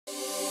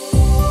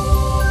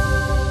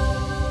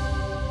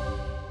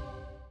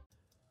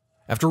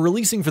After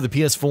releasing for the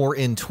PS4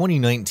 in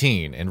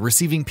 2019 and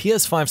receiving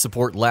PS5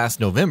 support last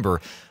November,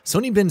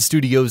 Sony Bend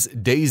Studios'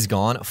 Days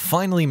Gone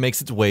finally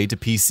makes its way to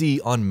PC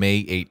on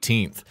May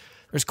 18th.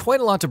 There's quite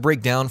a lot to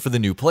break down for the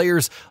new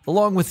players,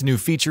 along with new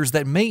features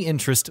that may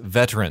interest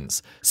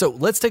veterans. So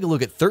let's take a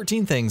look at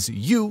 13 things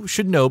you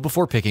should know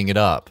before picking it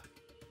up.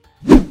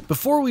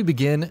 Before we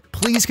begin,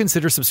 please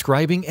consider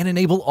subscribing and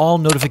enable all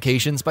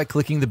notifications by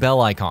clicking the bell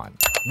icon.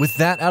 With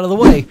that out of the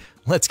way,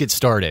 let's get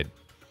started.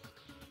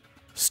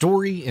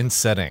 Story and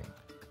setting.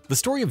 The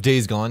story of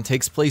Days Gone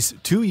takes place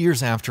 2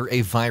 years after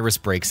a virus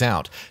breaks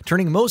out,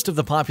 turning most of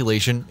the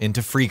population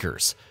into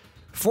freakers.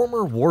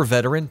 Former war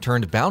veteran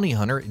turned bounty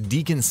hunter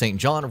Deacon St.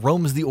 John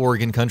roams the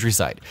Oregon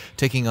countryside,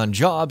 taking on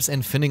jobs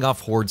and fending off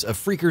hordes of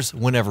freakers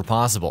whenever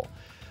possible.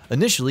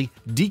 Initially,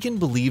 Deacon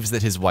believes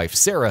that his wife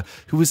Sarah,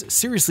 who was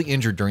seriously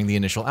injured during the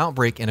initial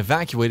outbreak and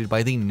evacuated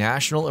by the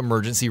National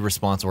Emergency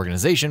Response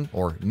Organization,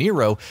 or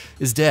NERO,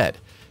 is dead.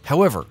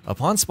 However,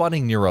 upon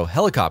spotting NERO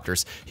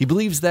helicopters, he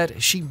believes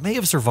that she may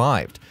have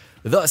survived.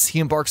 Thus, he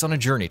embarks on a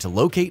journey to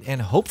locate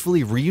and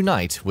hopefully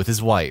reunite with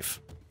his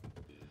wife.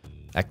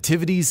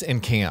 Activities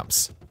and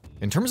camps.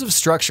 In terms of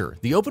structure,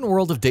 the open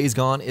world of Days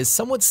Gone is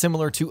somewhat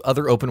similar to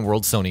other open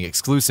world Sony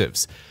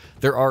exclusives.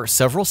 There are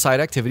several side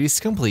activities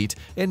to complete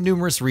and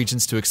numerous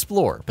regions to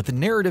explore, but the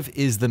narrative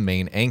is the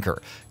main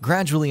anchor,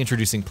 gradually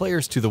introducing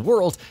players to the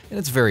world and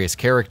its various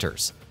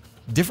characters.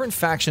 Different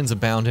factions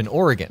abound in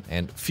Oregon,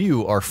 and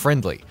few are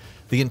friendly.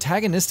 The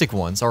antagonistic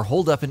ones are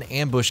holed up in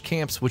ambush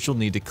camps which you'll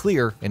need to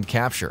clear and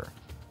capture.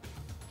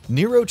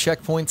 NERO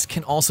checkpoints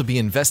can also be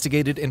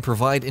investigated and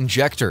provide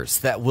injectors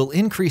that will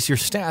increase your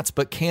stats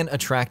but can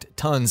attract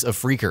tons of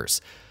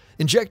freakers.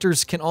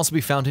 Injectors can also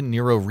be found in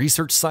NERO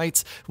research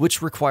sites,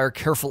 which require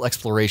careful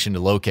exploration to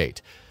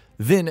locate.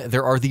 Then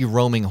there are the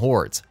roaming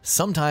hordes,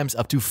 sometimes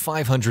up to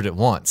 500 at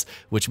once,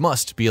 which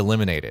must be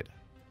eliminated.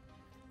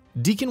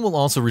 Deacon will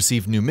also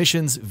receive new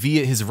missions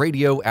via his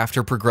radio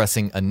after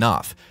progressing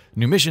enough.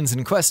 New missions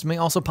and quests may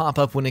also pop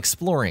up when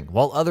exploring,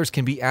 while others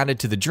can be added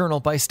to the journal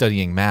by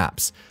studying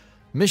maps.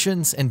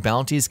 Missions and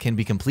bounties can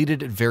be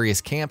completed at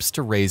various camps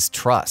to raise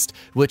trust,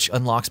 which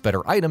unlocks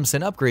better items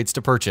and upgrades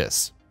to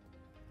purchase.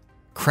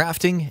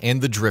 Crafting and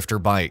the Drifter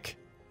Bike.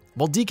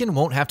 While Deacon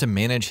won't have to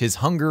manage his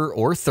hunger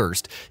or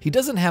thirst, he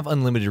doesn't have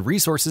unlimited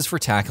resources for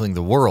tackling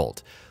the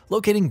world.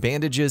 Locating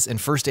bandages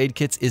and first aid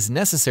kits is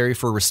necessary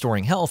for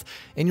restoring health,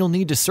 and you'll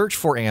need to search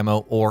for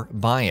ammo or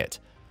buy it.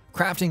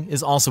 Crafting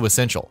is also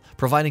essential,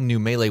 providing new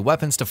melee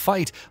weapons to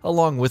fight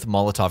along with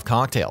Molotov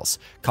cocktails,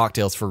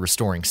 cocktails for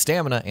restoring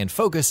stamina and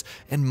focus,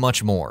 and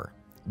much more.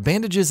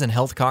 Bandages and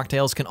health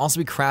cocktails can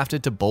also be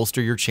crafted to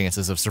bolster your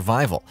chances of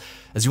survival.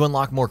 As you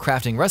unlock more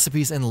crafting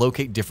recipes and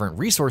locate different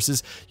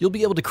resources, you'll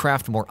be able to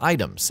craft more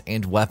items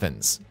and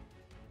weapons.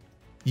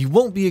 You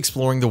won't be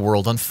exploring the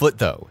world on foot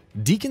though.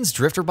 Deacon's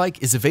Drifter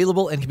Bike is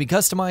available and can be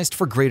customized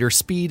for greater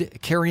speed,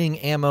 carrying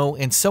ammo,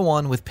 and so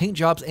on, with paint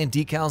jobs and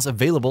decals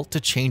available to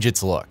change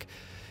its look.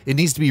 It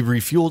needs to be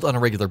refueled on a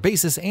regular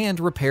basis and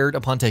repaired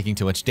upon taking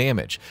too much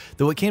damage,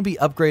 though it can be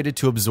upgraded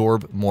to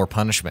absorb more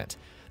punishment.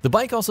 The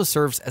bike also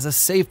serves as a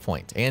save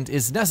point and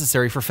is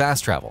necessary for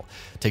fast travel.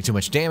 Take too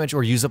much damage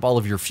or use up all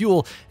of your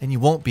fuel and you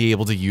won't be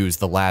able to use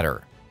the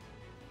ladder.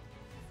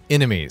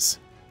 Enemies.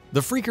 The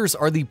Freakers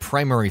are the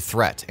primary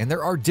threat, and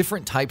there are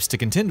different types to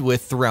contend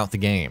with throughout the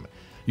game.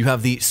 You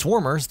have the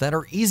Swarmers that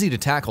are easy to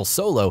tackle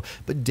solo,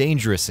 but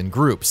dangerous in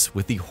groups,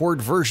 with the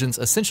Horde versions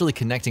essentially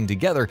connecting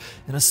together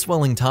in a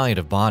swelling tide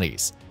of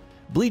bodies.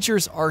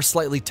 Bleachers are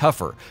slightly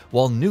tougher,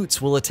 while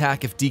Newts will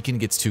attack if Deacon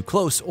gets too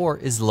close or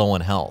is low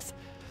on health.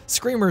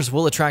 Screamers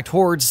will attract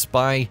hordes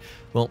by,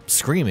 well,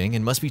 screaming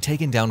and must be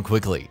taken down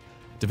quickly.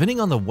 Depending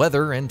on the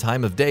weather and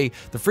time of day,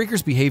 the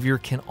Freakers' behavior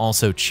can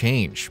also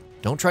change.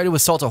 Don't try to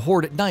assault a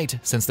horde at night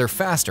since they're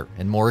faster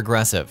and more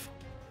aggressive.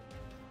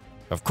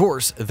 Of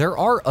course, there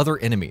are other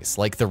enemies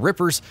like the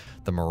Rippers,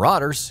 the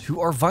Marauders, who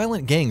are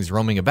violent gangs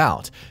roaming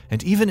about,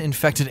 and even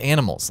infected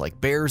animals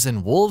like bears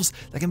and wolves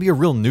that can be a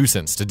real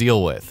nuisance to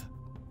deal with.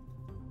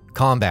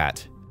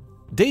 Combat.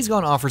 Days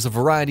Gone offers a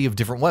variety of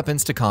different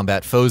weapons to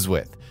combat foes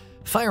with.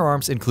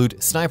 Firearms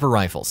include sniper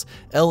rifles,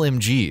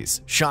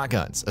 LMGs,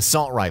 shotguns,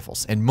 assault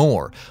rifles, and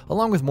more,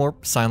 along with more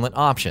silent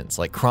options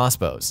like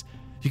crossbows.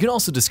 You can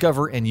also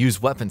discover and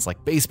use weapons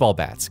like baseball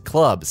bats,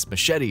 clubs,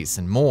 machetes,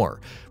 and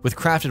more, with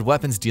crafted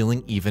weapons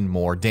dealing even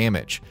more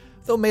damage,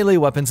 though melee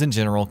weapons in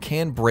general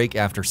can break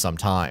after some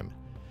time.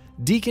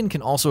 Deacon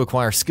can also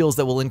acquire skills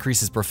that will increase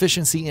his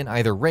proficiency in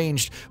either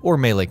ranged or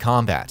melee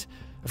combat.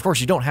 Of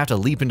course, you don't have to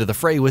leap into the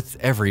fray with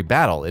every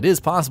battle. It is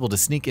possible to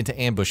sneak into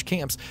ambush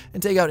camps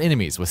and take out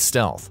enemies with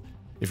stealth.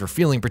 If you're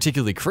feeling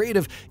particularly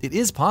creative, it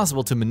is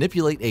possible to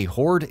manipulate a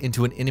horde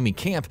into an enemy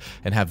camp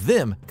and have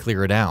them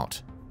clear it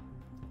out.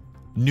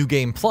 New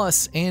Game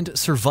Plus and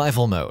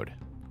Survival Mode.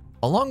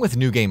 Along with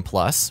New Game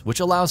Plus, which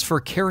allows for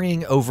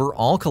carrying over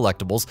all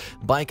collectibles,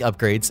 bike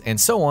upgrades, and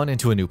so on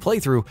into a new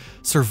playthrough,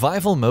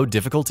 Survival Mode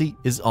difficulty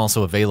is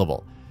also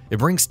available. It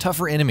brings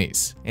tougher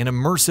enemies, an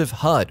immersive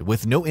HUD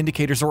with no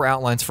indicators or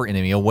outlines for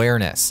enemy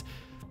awareness.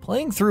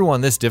 Playing through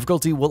on this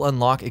difficulty will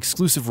unlock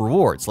exclusive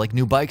rewards like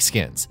new bike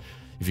skins.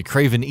 If you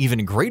crave an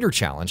even greater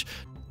challenge,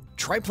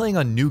 try playing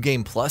on New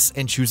Game Plus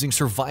and choosing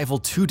Survival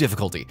 2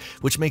 difficulty,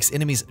 which makes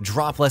enemies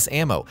drop less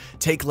ammo,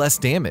 take less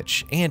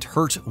damage, and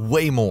hurt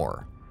way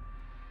more.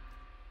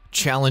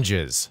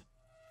 Challenges.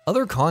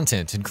 Other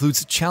content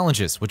includes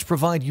challenges which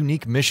provide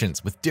unique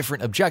missions with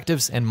different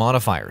objectives and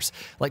modifiers,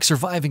 like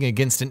surviving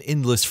against an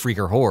endless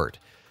freaker horde.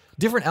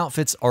 Different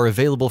outfits are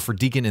available for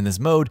Deacon in this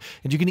mode,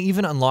 and you can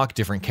even unlock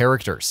different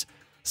characters.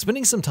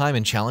 Spending some time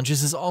in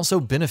challenges is also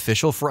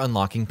beneficial for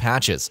unlocking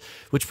patches,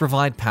 which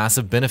provide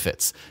passive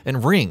benefits,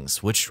 and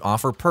rings, which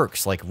offer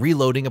perks like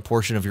reloading a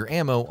portion of your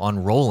ammo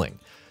on rolling.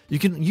 You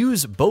can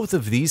use both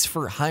of these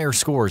for higher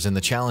scores in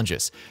the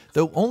challenges,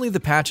 though only the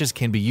patches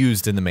can be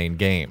used in the main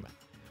game.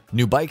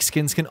 New bike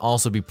skins can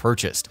also be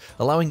purchased,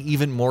 allowing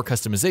even more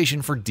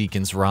customization for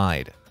Deacon's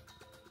ride.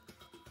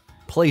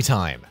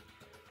 Playtime.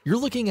 You're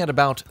looking at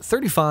about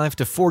 35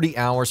 to 40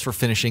 hours for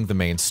finishing the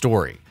main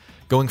story.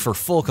 Going for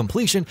full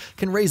completion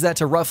can raise that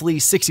to roughly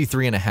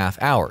 63.5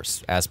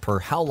 hours, as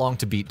per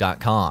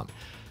howlongtobeat.com.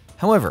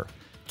 However,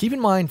 keep in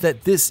mind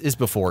that this is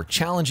before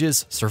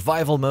challenges,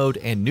 survival mode,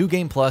 and New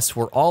Game Plus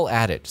were all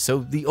added, so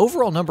the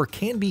overall number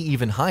can be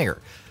even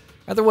higher.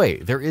 Either way,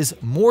 there is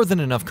more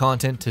than enough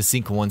content to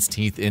sink one's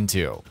teeth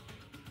into.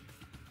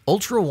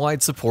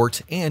 Ultra-wide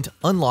support and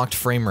unlocked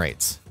frame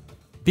rates.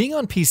 Being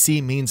on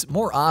PC means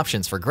more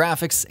options for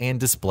graphics and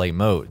display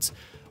modes.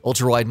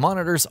 Ultra-wide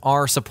monitors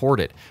are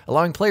supported,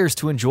 allowing players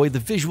to enjoy the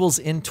visuals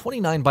in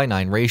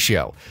 29:9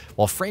 ratio,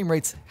 while frame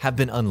rates have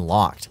been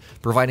unlocked,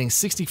 providing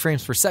 60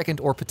 frames per second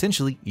or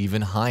potentially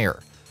even higher.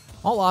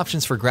 All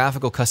options for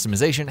graphical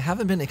customization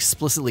haven't been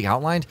explicitly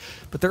outlined,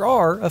 but there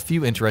are a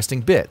few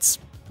interesting bits,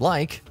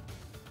 like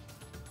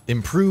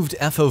improved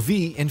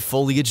FOV and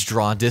foliage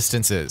draw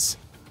distances.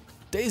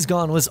 Days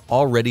Gone was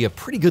already a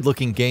pretty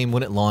good-looking game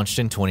when it launched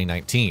in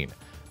 2019.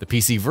 The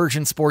PC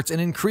version sports an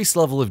increased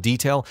level of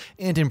detail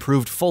and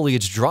improved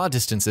foliage draw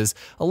distances,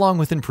 along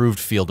with improved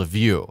field of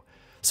view.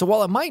 So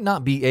while it might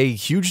not be a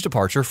huge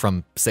departure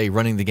from, say,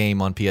 running the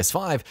game on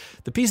PS5,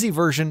 the PC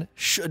version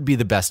should be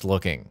the best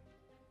looking.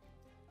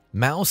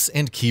 Mouse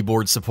and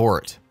keyboard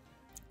support.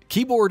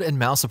 Keyboard and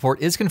mouse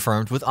support is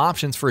confirmed with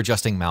options for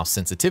adjusting mouse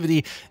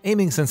sensitivity,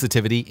 aiming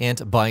sensitivity,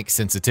 and bike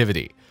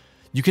sensitivity.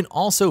 You can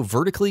also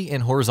vertically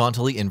and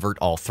horizontally invert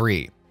all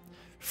three.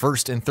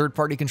 First and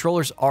third-party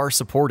controllers are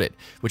supported,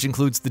 which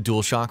includes the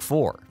DualShock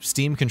 4,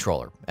 Steam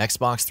controller,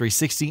 Xbox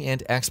 360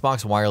 and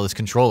Xbox wireless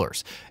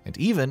controllers, and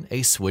even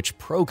a Switch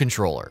Pro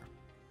controller.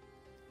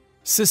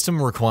 System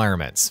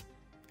requirements.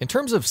 In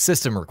terms of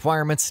system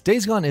requirements,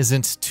 Days Gone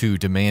isn't too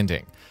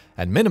demanding.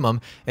 At minimum,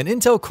 an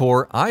Intel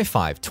Core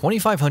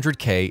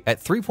i5-2500K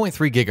at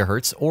 3.3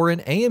 GHz or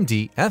an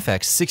AMD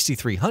FX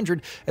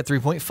 6300 at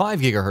 3.5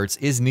 GHz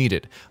is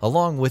needed,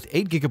 along with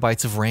 8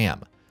 GB of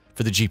RAM.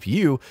 For the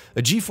GPU,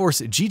 a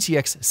GeForce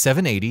GTX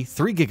 780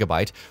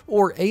 3GB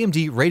or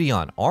AMD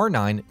Radeon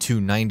R9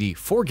 290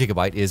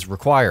 4GB is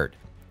required.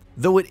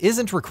 Though it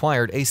isn't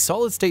required, a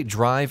solid-state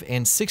drive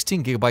and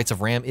 16 GB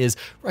of RAM is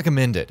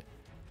recommended.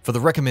 For the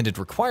recommended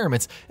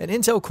requirements, an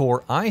Intel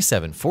Core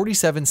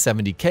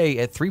i7-4770K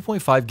at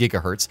 3.5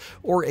 GHz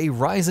or a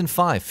Ryzen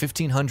 5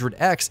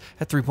 1500X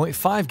at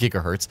 3.5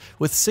 GHz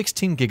with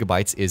 16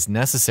 GB is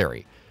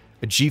necessary.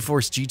 A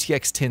GeForce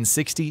GTX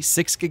 1060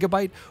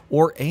 6GB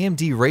or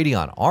AMD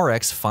Radeon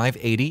RX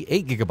 580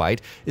 8GB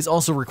is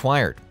also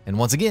required, and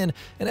once again,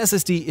 an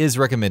SSD is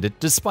recommended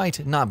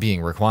despite not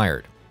being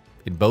required.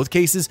 In both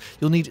cases,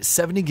 you'll need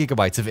 70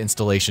 GB of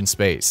installation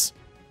space.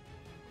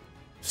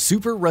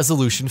 Super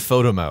Resolution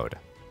Photo Mode.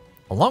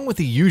 Along with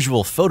the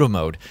usual photo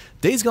mode,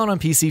 Days Gone on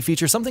PC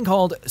features something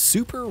called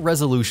Super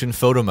Resolution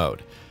Photo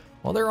Mode.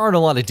 While there aren't a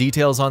lot of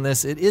details on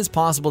this, it is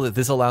possible that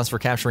this allows for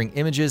capturing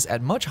images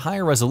at much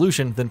higher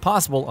resolution than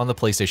possible on the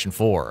PlayStation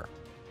 4.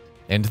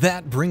 And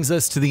that brings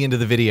us to the end of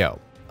the video.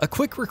 A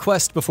quick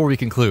request before we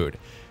conclude.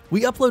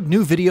 We upload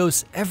new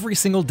videos every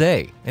single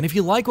day, and if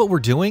you like what we're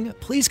doing,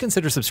 please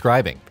consider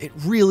subscribing. It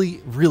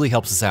really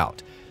helps us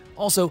out.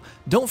 Also,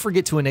 don't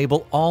forget to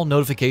enable all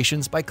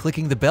notifications by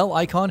clicking the bell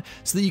icon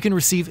so that you can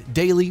receive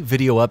daily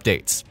video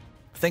updates.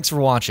 Thanks for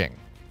watching.